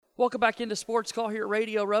Welcome back into Sports Call here at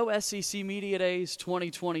Radio Row, SEC Media Days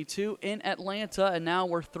 2022 in Atlanta. And now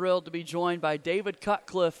we're thrilled to be joined by David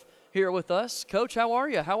Cutcliffe here with us. Coach, how are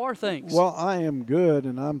you? How are things? Well, I am good,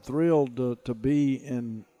 and I'm thrilled to be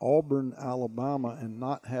in Auburn, Alabama, and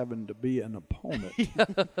not having to be an opponent.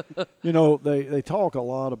 You know, they talk a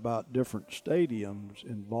lot about different stadiums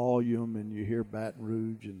in volume, and you hear Baton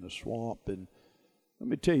Rouge and the Swamp. And let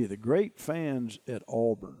me tell you, the great fans at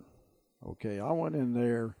Auburn, okay, I went in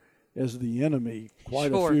there as the enemy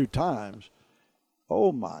quite a few times.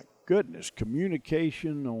 Oh, my goodness,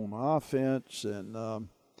 communication on offense and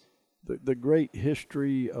the great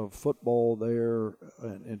history of football there,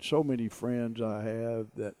 and so many friends I have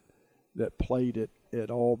that played at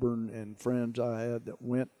Auburn, and friends I had that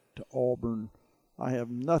went to Auburn. I have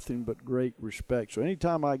nothing but great respect. So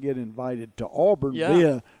anytime I get invited to Auburn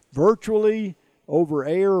via virtually, over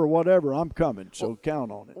air or whatever, I'm coming, so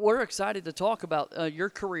count on it. We're excited to talk about your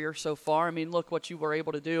career so far. I mean, look what you were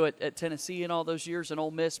able to do at Tennessee in all those years, and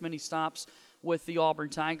Ole Miss, many stops with the Auburn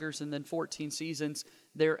Tigers, and then 14 seasons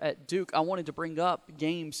there at Duke. I wanted to bring up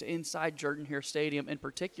games inside Jordan-Hare Stadium in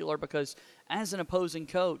particular because as an opposing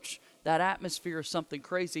coach, that atmosphere is something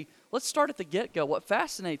crazy. Let's start at the get-go. What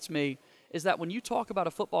fascinates me is that when you talk about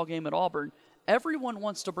a football game at Auburn, everyone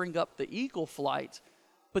wants to bring up the Eagle flight.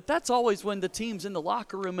 But that's always when the team's in the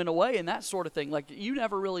locker room in a way and that sort of thing. Like, you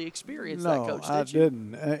never really experienced that, Coach, did you? No, I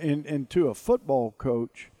didn't. And to a football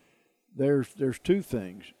coach, there's two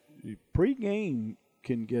things. Pre-game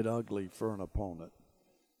can get ugly for an opponent.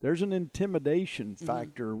 There's an intimidation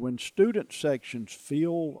factor when student sections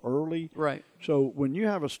feel early. Right. So when you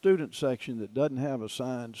have a student section that doesn't have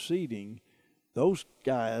assigned seating, those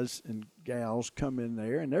guys and gals come in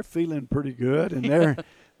there, and they're feeling pretty good, and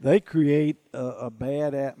they create a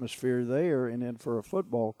bad atmosphere there. And then for a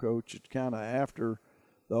football coach, it's kind of after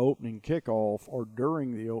the opening kickoff or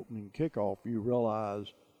during the opening kickoff, you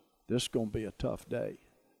realize this is going to be a tough day.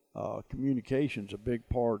 Communication's a big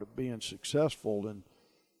part of being successful, and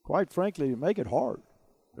quite frankly, they make it hard.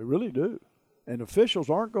 They really do. And officials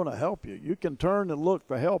aren't going to help you. You can turn and look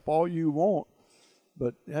for help all you want,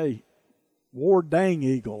 but, hey, War dang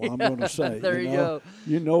Eagle, I'm going to say. There you go.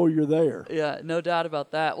 You know you're there. Yeah, no doubt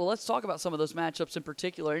about that. Well, let's talk about some of those matchups in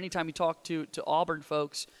particular. Anytime you talk to Auburn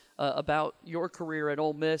folks about your career at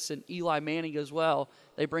Ole Miss and Eli Manning as well,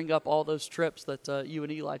 they bring up all those trips that you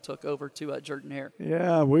and Eli took over to Jordan-Hare.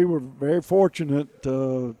 Yeah, we were very fortunate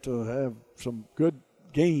to have some good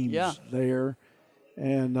games there.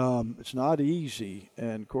 And it's not easy.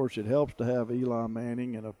 And, of course, it helps to have Eli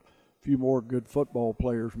Manning and a few more good football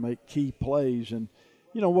players make key plays. And,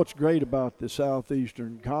 you know, what's great about the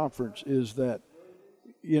Southeastern Conference is that,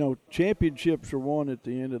 you know, championships are won at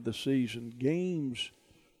the end of the season. Games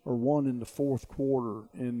are won in the fourth quarter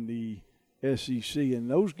in the SEC. And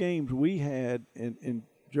those games we had in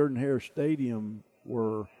Jordan-Hare Stadium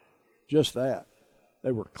were just that.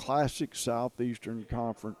 They were classic Southeastern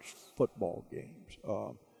Conference football games.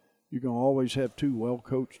 You're going to always have two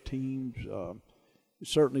well-coached teams. It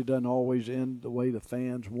certainly doesn't always end the way the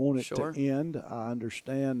fans want it to end. I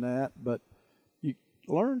understand that. But you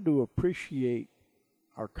learn to appreciate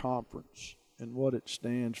our conference and what it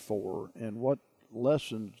stands for and what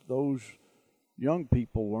lessons those young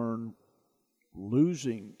people learn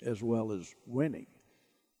losing as well as winning.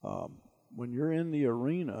 When you're in the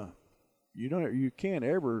arena, you can't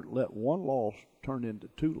ever let one loss turn into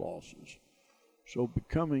two losses. So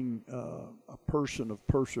becoming a person of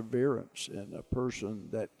perseverance and a person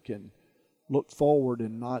that can look forward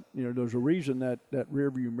and not, you know, there's a reason that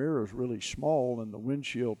rearview mirror is really small and the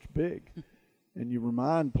windshield's big. And you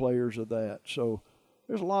remind players of that. So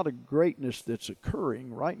there's a lot of greatness that's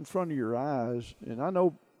occurring right in front of your eyes. And I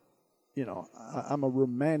know, you know, I'm a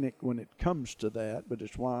romantic when it comes to that, but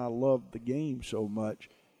it's why I love the game so much.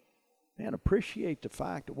 Man, appreciate the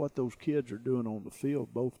fact of what those kids are doing on the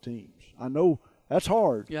field, both teams. I know that's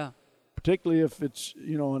hard. Yeah. Particularly if it's,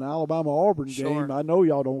 you know, an Alabama-Auburn game. I know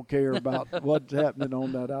y'all don't care about what's happening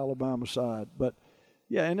on that Alabama side. But,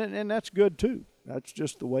 yeah, and that's good too. That's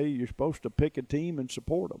just the way you're supposed to pick a team and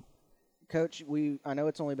support them. Coach, I know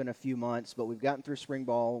it's only been a few months, but we've gotten through spring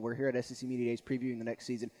ball. We're here at SEC Media Days previewing the next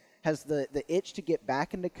season. Has the itch to get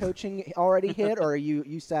back into coaching already hit, or are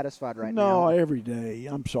you satisfied right now? No, every day.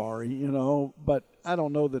 I'm sorry, you know, but I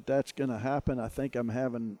don't know that that's going to happen. I think I'm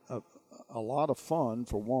having a lot of fun,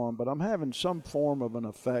 for one, but I'm having some form of an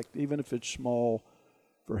effect, even if it's small,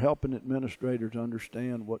 for helping administrators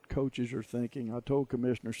understand what coaches are thinking. I told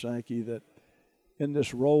Commissioner Sankey that in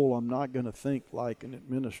this role, I'm not going to think like an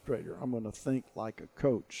administrator. I'm going to think like a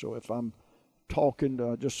coach. So if I'm talking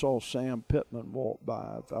to, I just saw Sam Pittman walk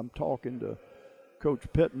by. If I'm talking to Coach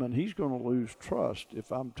Pittman, he's going to lose trust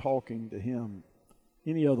if I'm talking to him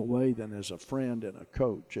any other way than as a friend and a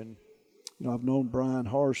coach. And, I've known Bryan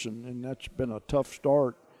Harsin, and that's been a tough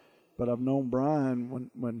start, but I've known Bryan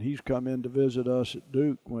when he's come in to visit us at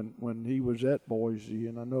Duke when he was at Boise,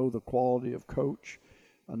 and I know the quality of coach.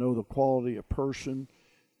 I know the quality of person.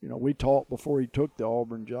 We talked before he took the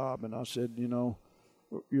Auburn job, and I said,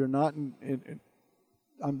 you're not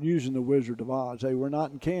I'm using the Wizard of Oz. Hey, we're not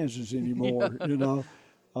in Kansas anymore,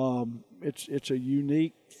 It's a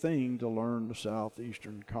unique thing to learn the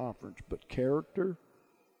Southeastern Conference, but character,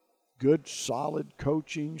 good, solid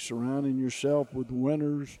coaching, surrounding yourself with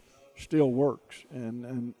winners still works.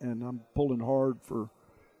 And I'm pulling hard for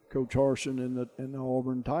Coach Harsin and the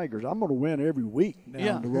Auburn Tigers. I'm going to win every week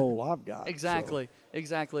now in the role I've got. Exactly.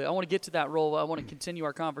 I want to get to that role. I want to continue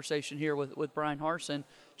our conversation here with Bryan Harsin,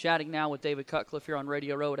 chatting now with David Cutcliffe here on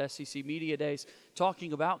Radio Row at SEC Media Days,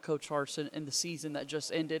 talking about Coach Harsin and the season that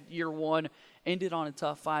just ended. Year one ended on a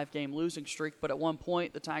tough 5-game losing streak, but at one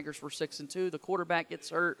point the Tigers were 6-2. The quarterback gets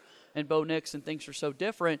hurt, and Bo Nix, and things are so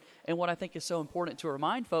different. And what I think is so important to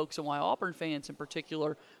remind folks, and why Auburn fans in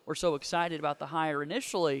particular were so excited about the hire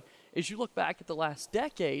initially, is you look back at the last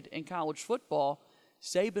decade in college football.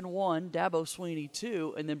 Saban 1, Dabo Swinney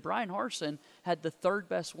 2, and then Bryan Harsin had the third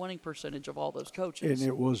best winning percentage of all those coaches. And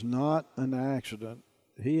it was not an accident.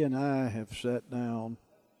 He and I have sat down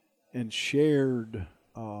and shared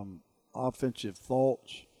offensive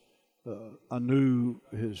thoughts. I knew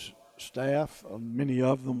his staff, many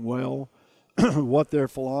of them well, what their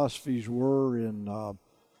philosophies were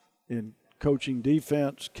in coaching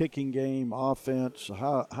defense, kicking game, offense,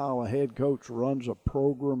 how a head coach runs a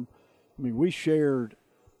program. I mean, we shared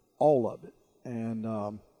all of it. And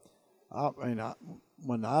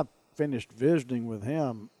when I finished visiting with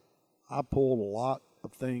him, I pulled a lot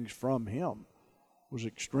of things from him. Was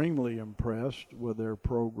extremely impressed with their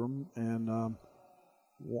program. And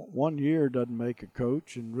 1 year doesn't make a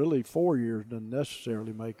coach, and really 4 years doesn't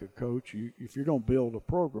necessarily make a coach. If you're going to build a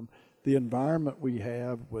program, the environment we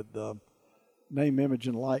have with the name, image,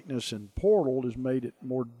 and likeness and portal has made it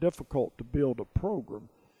more difficult to build a program,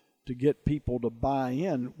 to get people to buy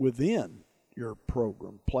in within your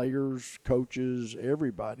program. Players, coaches,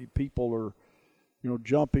 everybody. People are,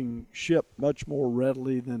 jumping ship much more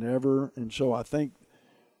readily than ever. And so I think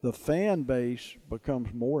the fan base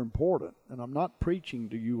becomes more important. And I'm not preaching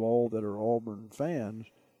to you all that are Auburn fans,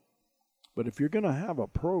 but if you're going to have a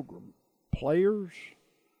program, players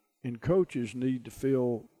and coaches need to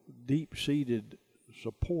feel deep-seated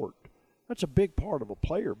support. That's a big part of a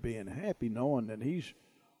player being happy knowing that he's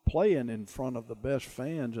playing in front of the best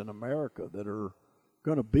fans in America that are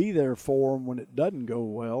going to be there for him when it doesn't go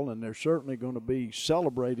well, and they're certainly going to be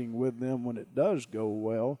celebrating with them when it does go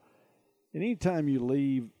well. And anytime you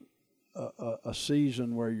leave a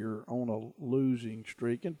season where you're on a losing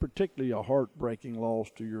streak, and particularly a heartbreaking loss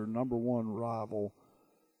to your number one rival,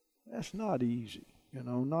 that's not easy.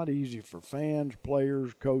 Not easy for fans,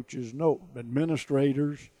 players, coaches, no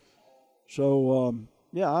administrators. So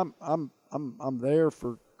I'm there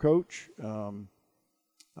for Coach.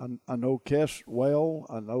 I know Kess well.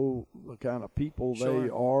 I know the kind of people they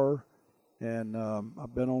are, and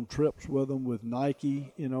I've been on trips with them with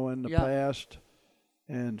Nike, in the past,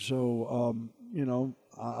 and so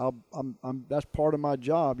I'm that's part of my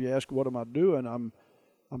job. You ask, what am I doing? I'm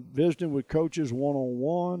visiting with coaches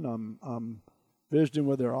one-on-one. I'm visiting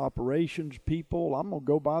with their operations people. I'm gonna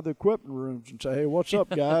go by the equipment rooms and say, hey, what's up,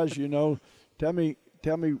 guys? Tell me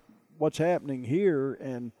what's happening here,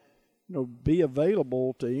 and be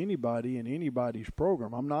available to anybody in anybody's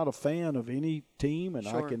program. I'm not a fan of any team, and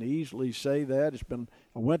I can easily say that.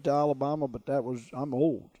 I went to Alabama, but I'm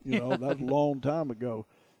old. That was a long time ago.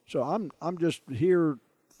 So I'm just here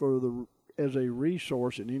as a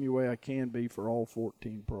resource in any way I can be for all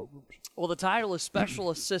 14 programs. Well, the title is Special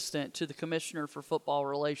Assistant to the Commissioner for Football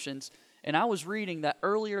Relations, and I was reading that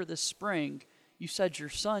earlier this spring you said your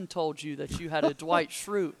son told you that you had a Dwight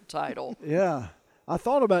Schrute title. Yeah. I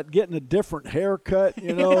thought about getting a different haircut,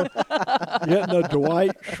 getting a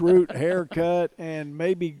Dwight Schrute haircut, and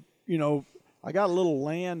maybe, I got a little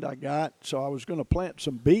land so I was going to plant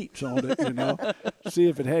some beets on it, see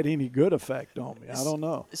if it had any good effect on me. I don't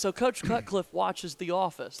know. So Coach Cutcliffe watches The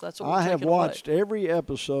Office. That's what I have watched every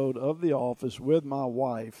episode of The Office with my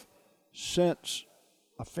wife since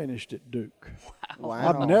I finished at Duke. Wow.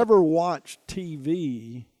 I've never watched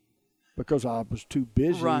TV because I was too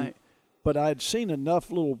busy. Right. But I'd seen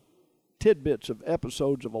enough little tidbits of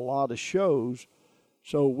episodes of a lot of shows.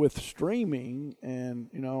 So with streaming,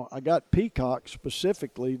 and, I got Peacock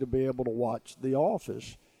specifically to be able to watch The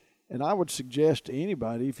Office. And I would suggest to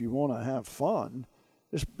anybody, if you want to have fun,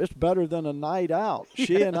 it's better than a night out.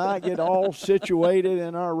 She and I get all situated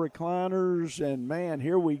in our recliners, and man,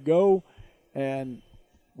 here we go, and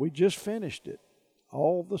we just finished it.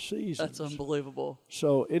 All the seasons. That's unbelievable.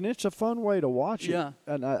 So, and it's a fun way to watch it. Yeah.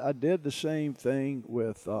 And I did the same thing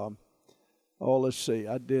with, let's see.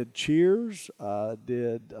 I did Cheers. I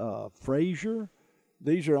did Frasier.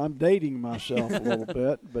 I'm dating myself a little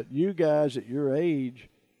bit, but you guys at your age,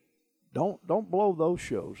 don't blow those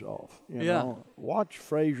shows off. You know? Watch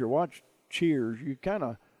Frasier. Watch Cheers.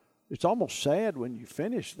 It's almost sad when you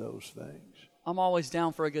finish those things. I'm always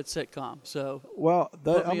down for a good sitcom. So,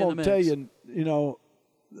 I'm going to tell you,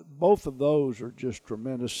 both of those are just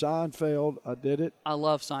tremendous. Seinfeld, I did it. I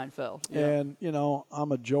love Seinfeld. Yeah. And,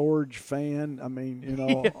 I'm a George fan. I mean,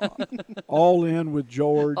 all in with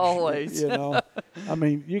George. Always. I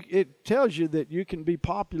mean, it tells you that you can be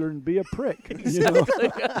popular and be a prick.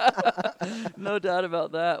 No doubt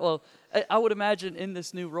about that. Well, I would imagine in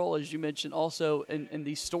this new role, as you mentioned, also in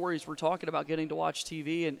these stories we're talking about getting to watch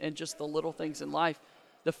TV and just the little things in life,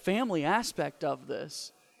 the family aspect of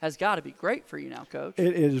this has got to be great for you now, Coach.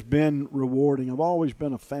 It has been rewarding. I've always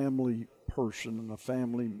been a family person and a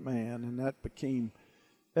family man, and that became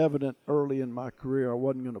evident early in my career. I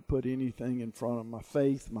wasn't going to put anything in front of my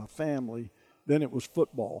faith, my family. Then it was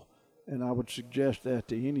football, and I would suggest that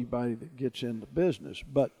to anybody that gets into business.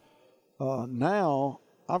 But now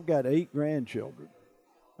I've got 8 grandchildren.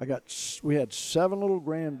 We had 7 little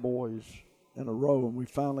grandboys in a row, and we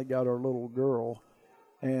finally got our little girl.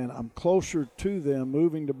 And I'm closer to them,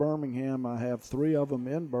 moving to Birmingham. I have 3 of them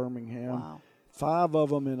in Birmingham, Wow. 5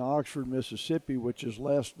 of them in Oxford, Mississippi, which is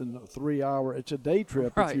less than a 3-hour. It's a day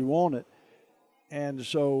trip if you want it. And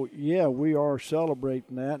so, we are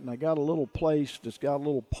celebrating that. And I got a little place that's got a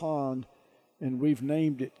little pond, and we've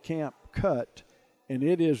named it Camp Cut. And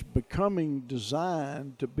it is becoming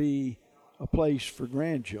designed to be a place for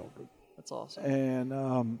grandchildren. That's awesome.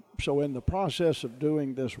 And so in the process of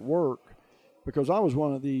doing this work, because I was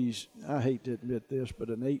one of these, I hate to admit this, but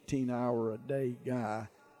an 18-hour-a-day guy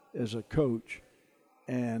as a coach.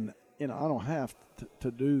 And, I don't have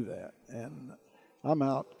to do that. And I'm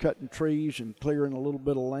out cutting trees and clearing a little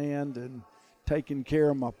bit of land and taking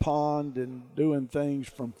care of my pond and doing things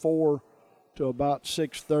from 4 to about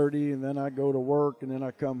 6:30, and then I go to work, and then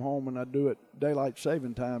I come home and I do it. Daylight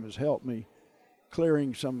saving time has helped me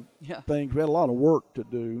clearing some things. We had a lot of work to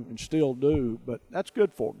do and still do, but that's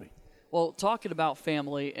good for me. Well, talking about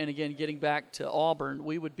family, and again, getting back to Auburn,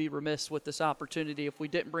 we would be remiss with this opportunity if we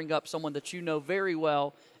didn't bring up someone that you know very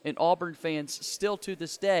well, and Auburn fans still to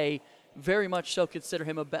this day very much so consider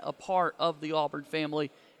him a part of the Auburn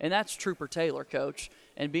family, and that's Trooper Taylor, Coach,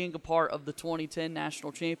 and being a part of the 2010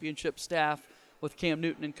 National Championship staff with Cam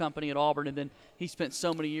Newton and company at Auburn, and then he spent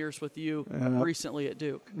so many years with you recently at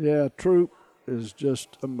Duke. Yeah, Troop is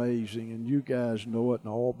just amazing, and you guys know it,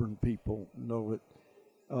 and Auburn people know it.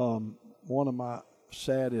 One of my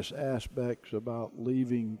saddest aspects about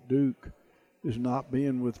leaving Duke is not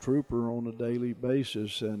being with Trooper on a daily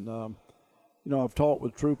basis. And, I've talked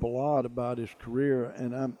with Troop a lot about his career,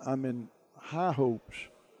 and I'm in high hopes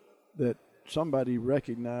that somebody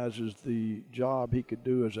recognizes the job he could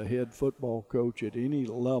do as a head football coach at any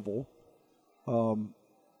level.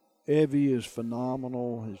 Evie is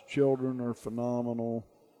phenomenal. His children are phenomenal.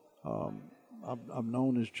 I've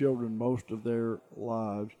known his children most of their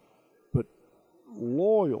lives. But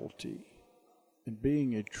loyalty and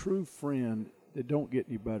being a true friend, they don't get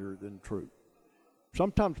any better than Troop.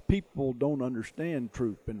 Sometimes people don't understand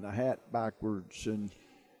Troop and the hat backwards. And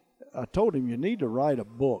I told him, you need to write a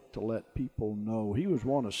book to let people know. He was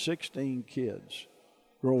one of 16 kids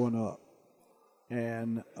growing up.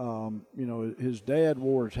 And, his dad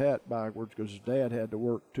wore his hat backwards because his dad had to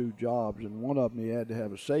work 2 jobs, and one of them he had to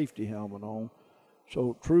have a safety helmet on.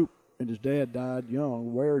 So Troop, and his dad died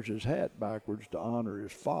young, wears his hat backwards to honor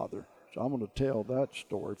his father. So I'm going to tell that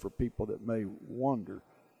story for people that may wonder.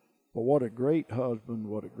 But what a great husband,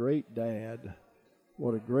 what a great dad,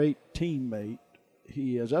 what a great teammate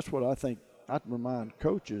he is. That's what I think I remind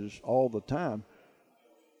coaches all the time.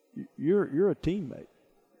 You're a teammate.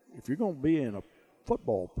 If you're going to be in a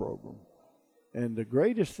football program, and the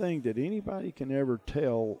greatest thing that anybody can ever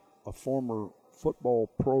tell a former football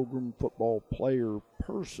program, football player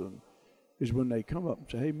person is when they come up and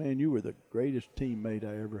say, hey, man, you were the greatest teammate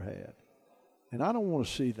I ever had. And I don't want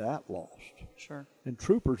to see that lost. Sure. And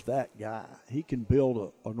Trooper's that guy. He can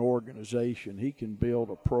build an organization. He can build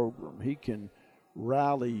a program. He can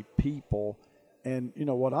rally people. And,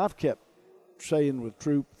 what I've kept saying with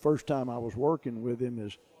Troop first time I was working with him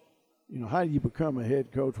is, how do you become a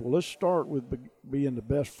head coach? Well, let's start with being the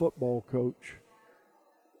best football coach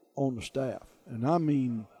on the staff. and I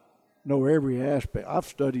mean know every aspect. I've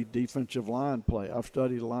studied defensive line play. I've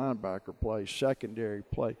studied linebacker play, secondary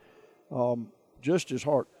play, just as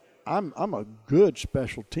hard. I'm a good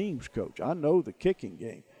special teams coach. I know the kicking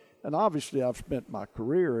game. And obviously I've spent my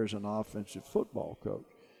career as an offensive football coach.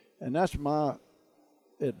 And that's my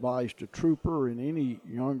advice to Trooper and any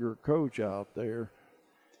younger coach out there.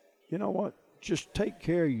 You know what? Just take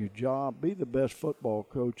care of your job. Be the best football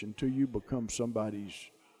coach until you become somebody's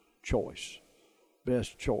choice,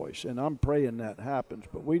 best choice. And I'm praying that happens.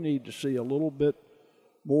 But we need to see a little bit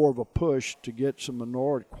more of a push to get some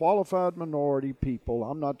qualified minority people.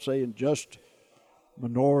 I'm not saying just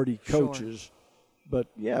minority coaches. Sure. But,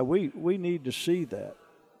 yeah, we need to see that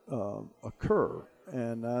occur,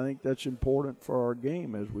 and I think that's important for our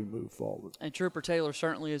game as we move forward. And Trooper Taylor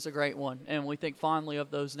certainly is a great one, and we think fondly of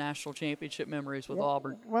those national championship memories with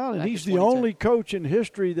Auburn. Well, and he's the only coach in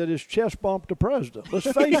history that has chest bumped a president. Let's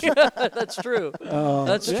face it. That's true.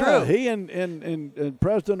 That's true. He and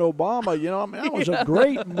President Obama, you know, I mean, that was a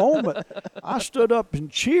great moment. I stood up and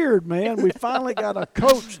cheered, man. We finally got a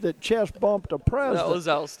coach that chest bumped a president. That was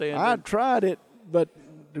outstanding. I tried it, but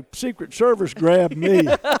the Secret Service grabbed me.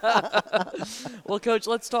 Well, Coach,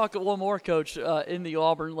 let's talk one more, Coach, in the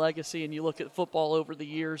Auburn legacy, and you look at football over the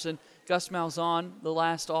years. And Gus Malzahn, the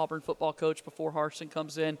last Auburn football coach before Harsin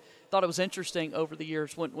comes in, thought it was interesting over the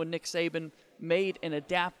years when Nick Saban made and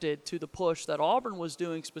adapted to the push that Auburn was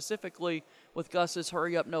doing, specifically with Gus's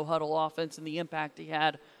hurry-up, no-huddle offense and the impact he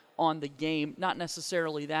had on the game. Not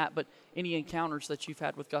necessarily that, but any encounters that you've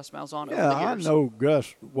had with Gus Malzahn over the years. Yeah, I know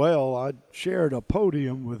Gus well. I shared a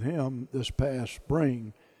podium with him this past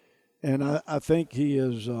spring, and I think he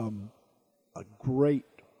is a great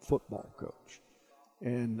football coach.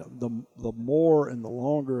 And the more and the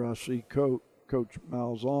longer I see Coach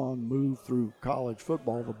Malzahn move through college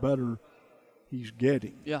football, the better he's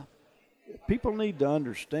getting. Yeah. People need to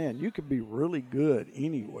understand you can be really good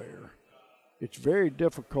anywhere. It's very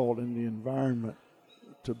difficult in the environment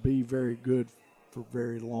to be very good for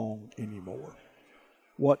very long anymore.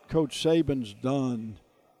 What Coach Saban's done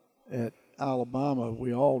at Alabama,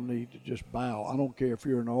 we all need to just bow. I don't care if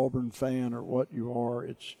you're an Auburn fan or what you are.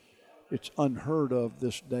 It's unheard of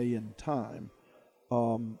this day and time.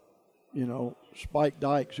 You know, Spike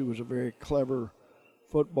Dykes, who was a very clever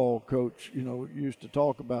football coach, you know, used to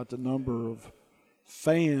talk about the number of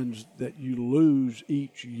fans that you lose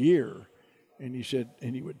each year. And he said,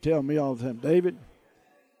 and he would tell me all the time, David,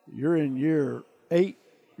 you're in year 8,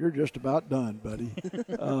 you're just about done, buddy.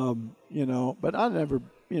 You know, but I never,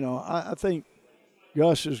 you know, I think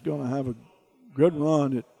Gus is going to have a good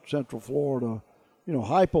run at Central Florida. You know,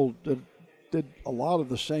 Heupel did a lot of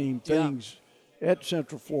the same things at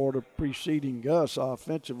Central Florida preceding Gus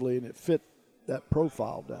offensively, and it fit that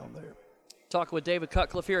profile down there. Talking with David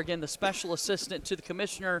Cutcliffe here again, the special assistant to the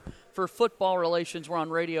commissioner for football relations. We're on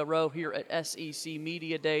Radio Row here at SEC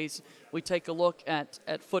Media Days. We take a look at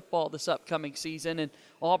football this upcoming season, and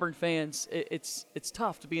Auburn fans, it's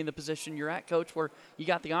tough to be in the position you're at, Coach, where you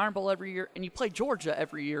got the Iron Bowl every year and you play Georgia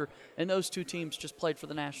every year, and those two teams just played for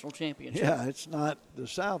the national championship. Yeah, it's not the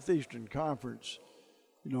Southeastern Conference.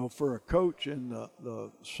 You know, for a coach in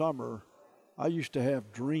the summer, I used to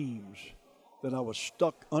have dreams that I was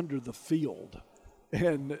stuck under the field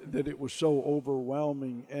and that it was so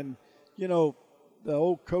overwhelming. And, you know, the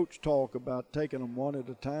old coach talk about taking them one at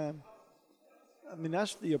a time, I mean,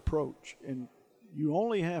 that's the approach. And you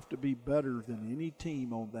only have to be better than any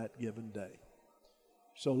team on that given day.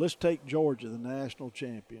 So let's take Georgia, the national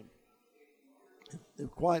champion.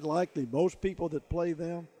 Quite likely, most people that play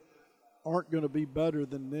them aren't going to be better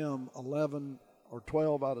than them 11 or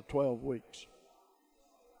 12 out of 12 weeks.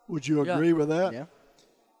 Would you agree with that? Yeah.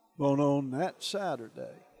 Well, on that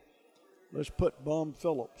Saturday, let's put Bum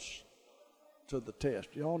Phillips to the test.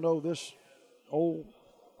 Y'all know this old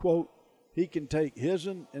quote, he can take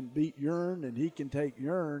his'n and beat your'n, and he can take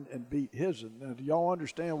your'n and beat his'n. Now, do y'all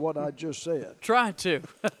understand what I just said? Trying to.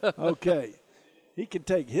 Okay. He can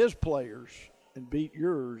take his players and beat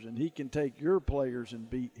yours, and he can take your players and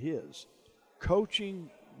beat his. Coaching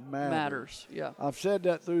matters. Yeah. I've said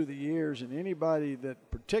that through the years, and anybody that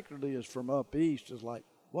particularly is from up east is like,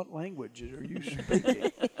 what language are you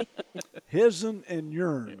speaking? His'n and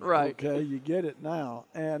your'n. Right. Okay, you get it now.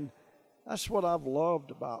 And that's what I've loved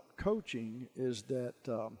about coaching is that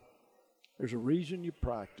there's a reason you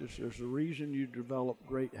practice. There's a reason you develop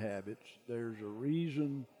great habits. There's a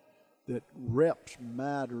reason that reps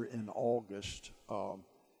matter in August.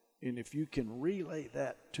 And if you can relay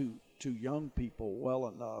that to young people well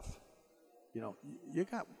enough, you know,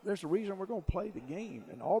 there's a reason we're going to play the game.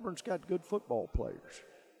 And Auburn's got good football players,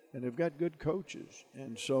 and they've got good coaches.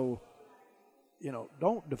 And so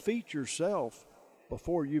don't defeat yourself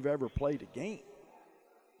before you've ever played a game.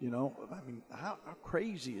 I mean, how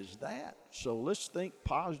crazy is that? So let's think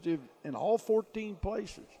positive in all 14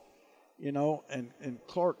 places. And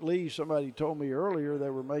Clark Lee, somebody told me earlier they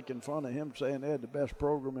were making fun of him saying they had the best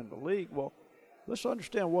program in the league. Well, let's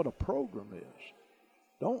understand what a program is.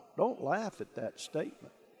 Don't laugh at that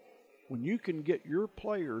statement. When you can get your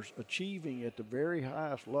players achieving at the very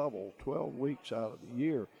highest level 12 weeks out of the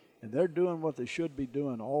year, and they're doing what they should be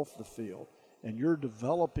doing off the field, and you're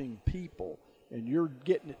developing people, and you're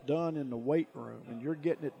getting it done in the weight room, and you're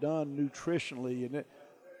getting it done nutritionally, and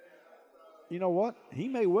you know what? He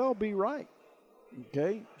may well be right,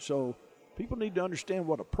 okay? So people need to understand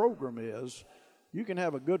what a program is. You can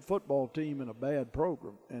have a good football team and a bad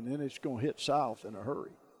program, and then it's going to hit south in a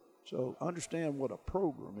hurry. So understand what a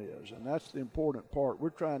program is, and that's the important part.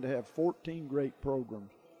 We're trying to have 14 great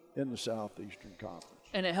programs in the Southeastern Conference.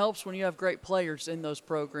 And it helps when you have great players in those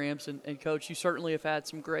programs. And Coach, you certainly have had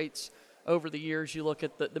some greats over the years. You look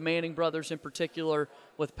at the Manning brothers in particular,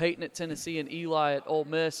 with Peyton at Tennessee and Eli at Ole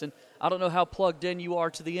Miss. And I don't know how plugged in you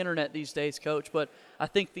are to the internet these days, Coach, but I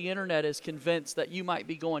think the internet is convinced that you might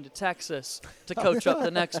be going to Texas to coach up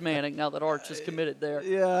the next Manning now that Arch is committed there.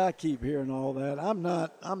 Yeah, I keep hearing all that. I'm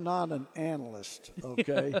not an analyst,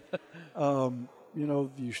 okay?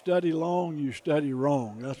 You study long, you study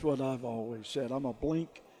wrong. That's what I've always said. I'm a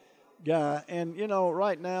blink guy, and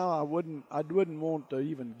right now I wouldn't want to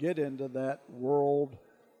even get into that world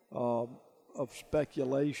of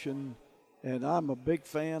speculation. And I'm a big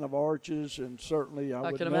fan of Arch's, and certainly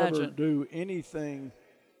I would never do anything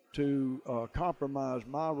to compromise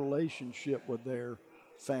my relationship with their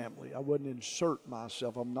family. I wouldn't insert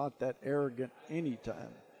myself. I'm not that arrogant anytime.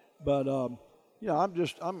 But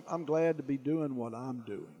I'm glad to be doing what I'm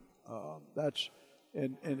doing.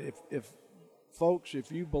 And if folks,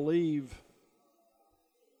 if you believe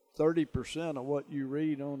 30% of what you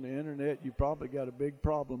read on the internet, you probably got a big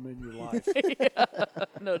problem in your life. Yeah,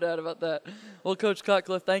 no doubt about that. Well, Coach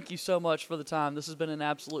Cutcliffe, thank you so much for the time. This has been an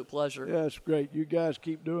absolute pleasure. Yeah, it's great. You guys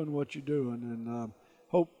keep doing what you're doing, and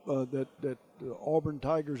hope that the Auburn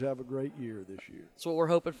Tigers have a great year this year. That's what we're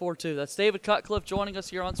hoping for, too. That's David Cutcliffe joining us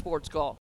here on Sports Call.